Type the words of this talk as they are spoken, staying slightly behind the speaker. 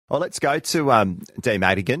Well, let's go to Dee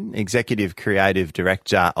Madigan, Executive Creative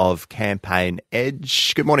Director of Campaign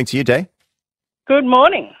Edge. Good morning to you, Dee. Good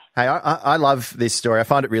morning. Hey, I love this story. I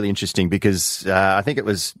find it really interesting because I think it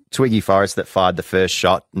was Twiggy Forrest that fired the first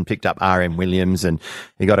shot and picked up RM Williams, and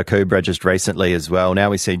he got a Cobra just recently as well. Now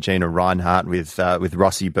we see Gina Reinhart with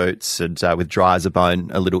Rossi Boots and with Dry as a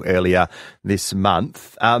Bone a little earlier this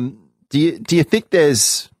month. Do you think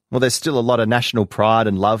there's still a lot of national pride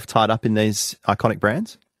and love tied up in these iconic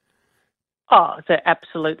brands? Oh, there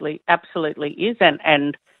absolutely is.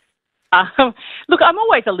 And look, I'm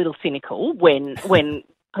always a little cynical when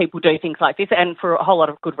people do things like this, and for a whole lot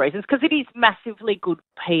of good reasons, because it is massively good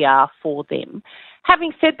PR for them.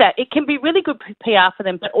 Having said that, it can be really good PR for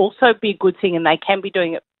them, but also be a good thing, and they can be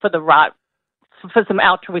doing it for for some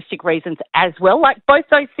altruistic reasons as well. Like, both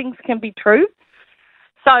those things can be true.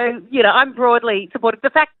 So, I'm broadly supportive.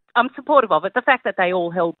 I'm supportive of it. The fact that they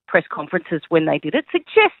all held press conferences when they did it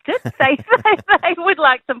suggested they would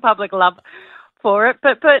like some public love for it.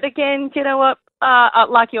 But again, you know what?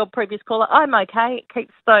 Like your previous caller, I'm okay. It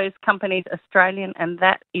keeps those companies Australian, and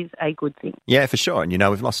that is a good thing. Yeah, for sure. And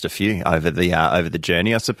we've lost a few over the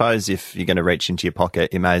journey. I suppose if you're going to reach into your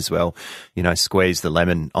pocket, you may as well, squeeze the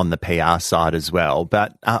lemon on the PR side as well.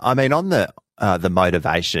 But I mean, on the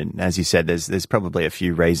motivation, as you said, there's probably a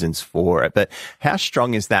few reasons for it, but how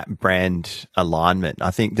strong is that brand alignment?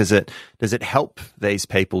 I think, does it help these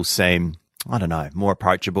people seem, I don't know, more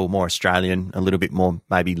approachable, more Australian, a little bit more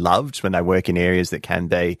maybe loved when they work in areas that can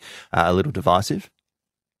be a little divisive?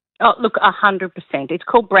 Oh, look, 100%. It's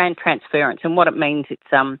called brand transference, and what it means,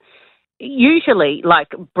 it's usually, like,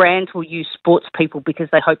 brands will use sports people because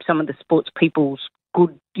they hope some of the sports people's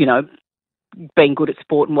good, being good at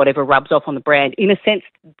sport and whatever rubs off on the brand. In a sense,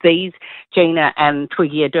 these Gina and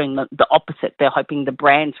Twiggy are doing the opposite. They're hoping the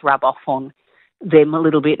brands rub off on them a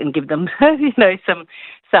little bit and give them,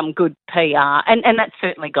 some good PR. And that's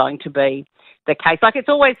certainly going to be the case. Like, it's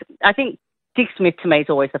always, I think Dick Smith to me is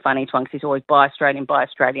always the funniest one because he's always buy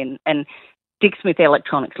Australian. And Dick Smith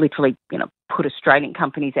Electronics literally, put Australian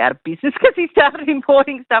companies out of business because he started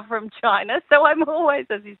importing stuff from China. So I'm always,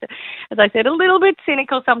 as I said, a little bit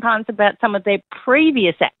cynical sometimes about some of their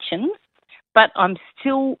previous actions, but I'm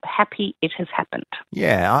still happy it has happened.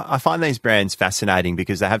 Yeah, I find these brands fascinating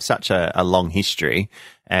because they have such a long history,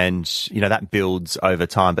 and, that builds over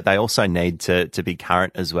time, but they also need to be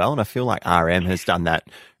current as well. And I feel like RM has done that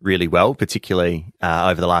really well, particularly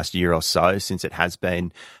over the last year or so since it has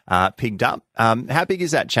been picked up. How big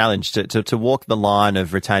is that challenge to walk the line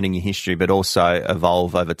of retaining your history, but also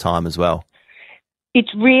evolve over time as well?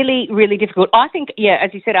 It's really, really difficult. I think,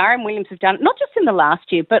 as you said, RM Williams have done it, not just in the last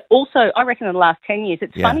year, but also, I reckon, in the last 10 years.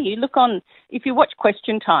 It's funny, you look on, if you watch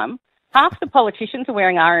Question Time, half the politicians are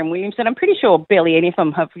wearing RM Williams, and I'm pretty sure barely any of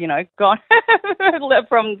them have, gone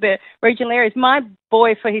from the regional areas. My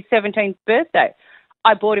boy, for his 17th birthday,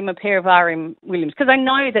 I bought him a pair of RM Williams because I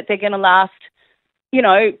know that they're going to last,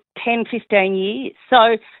 10, 15 years.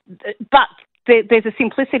 So, but there's a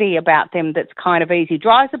simplicity about them that's kind of easy.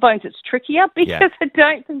 Dry as a Bones, it's trickier because I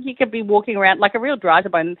don't think you could be walking around like a real Dry as a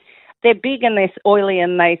Bone. They're big and they're oily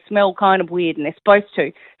and they smell kind of weird, and they're supposed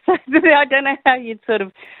to. So I don't know how you'd sort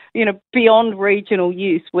of, beyond regional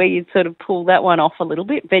use, where you'd sort of pull that one off a little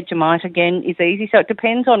bit. Vegemite, again, is easy. So it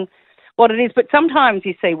depends on what it is. But sometimes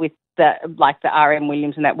you see with the RM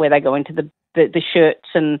Williams and that, where they go into the shirts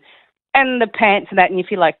and the pants and that, and you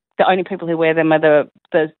feel like the only people who wear them are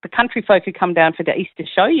the country folk who come down for the Easter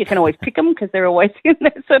show. You can always pick them because they're always in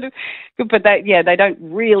there sort of, but they don't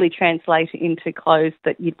really translate into clothes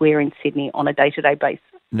that you'd wear in Sydney on a day-to-day basis.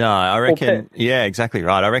 No, I reckon, exactly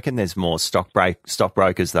right. I reckon there's more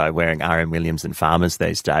stockbrokers though wearing RM Williams than farmers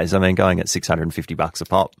these days. I mean, going at $650 a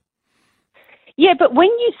pop. Yeah, but when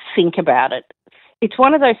you think about it, it's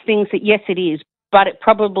one of those things that, yes, it is, but it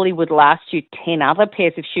probably would last you 10 other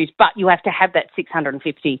pairs of shoes, but you have to have that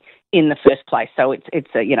 650 in the first place. So it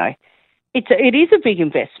is a big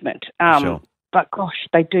investment. Sure. But gosh,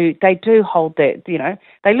 they do hold their,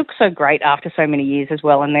 they look so great after so many years as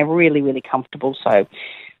well, and they're really, really comfortable. So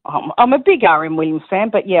I'm a big RM Williams fan,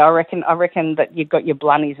 but I reckon that you've got your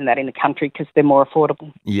Blunnies and that in the country because they're more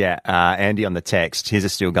affordable. Yeah, Andy on the text, his are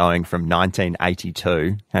still going from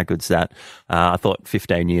 1982. How good's that? I thought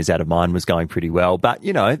 15 years out of mine was going pretty well, but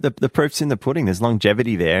the proof's in the pudding. There's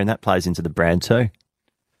longevity there, and that plays into the brand too.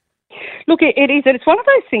 Look, it is, and it's one of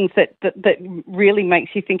those things that really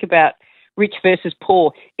makes you think about rich versus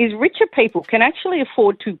poor. Is richer people can actually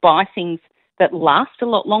afford to buy things that last a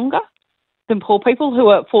lot longer than poor people who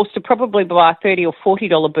are forced to probably buy $30 or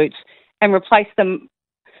 $40 boots and replace them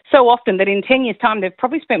so often that in 10 years' time they've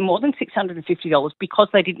probably spent more than $650 because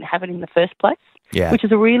they didn't have it in the first place. Yeah. Which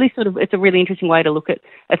is a really it's a really interesting way to look at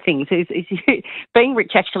things. Being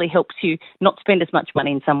rich actually helps you not spend as much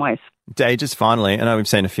money in some ways. Dee, just finally, I know we've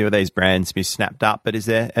seen a few of these brands be snapped up, but are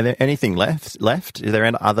there anything left? Are there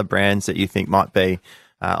any other brands that you think might be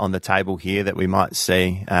on the table here that we might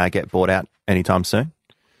see get bought out anytime soon?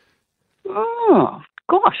 Oh,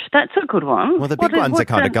 gosh, that's a good one. Well, the big ones are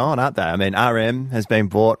kind of gone, aren't they? I mean, RM has been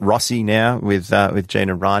bought, Rossi now with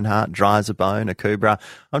Gina Reinhardt, Dry as a Bone, Akubra.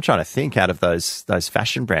 I'm trying to think out of those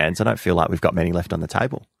fashion brands. I don't feel like we've got many left on the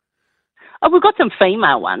table. Oh, we've got some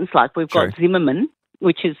female ones, like we've True. got Zimmerman,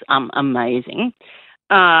 which is amazing.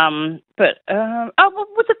 With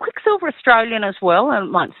the Quicksilver Australian as well, and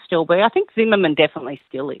it might still be. I think Zimmerman definitely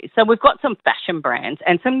still is. So we've got some fashion brands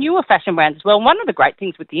and some newer fashion brands as well. And one of the great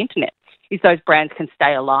things with the internet is those brands can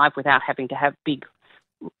stay alive without having to have big,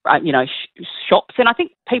 shops. And I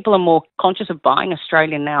think people are more conscious of buying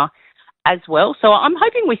Australian now as well. So I'm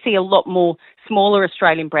hoping we see a lot more smaller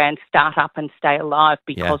Australian brands start up and stay alive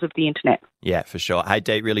because of the internet. Yeah, for sure. Hey,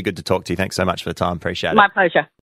 Dee, really good to talk to you. Thanks so much for the time. Appreciate it. My pleasure.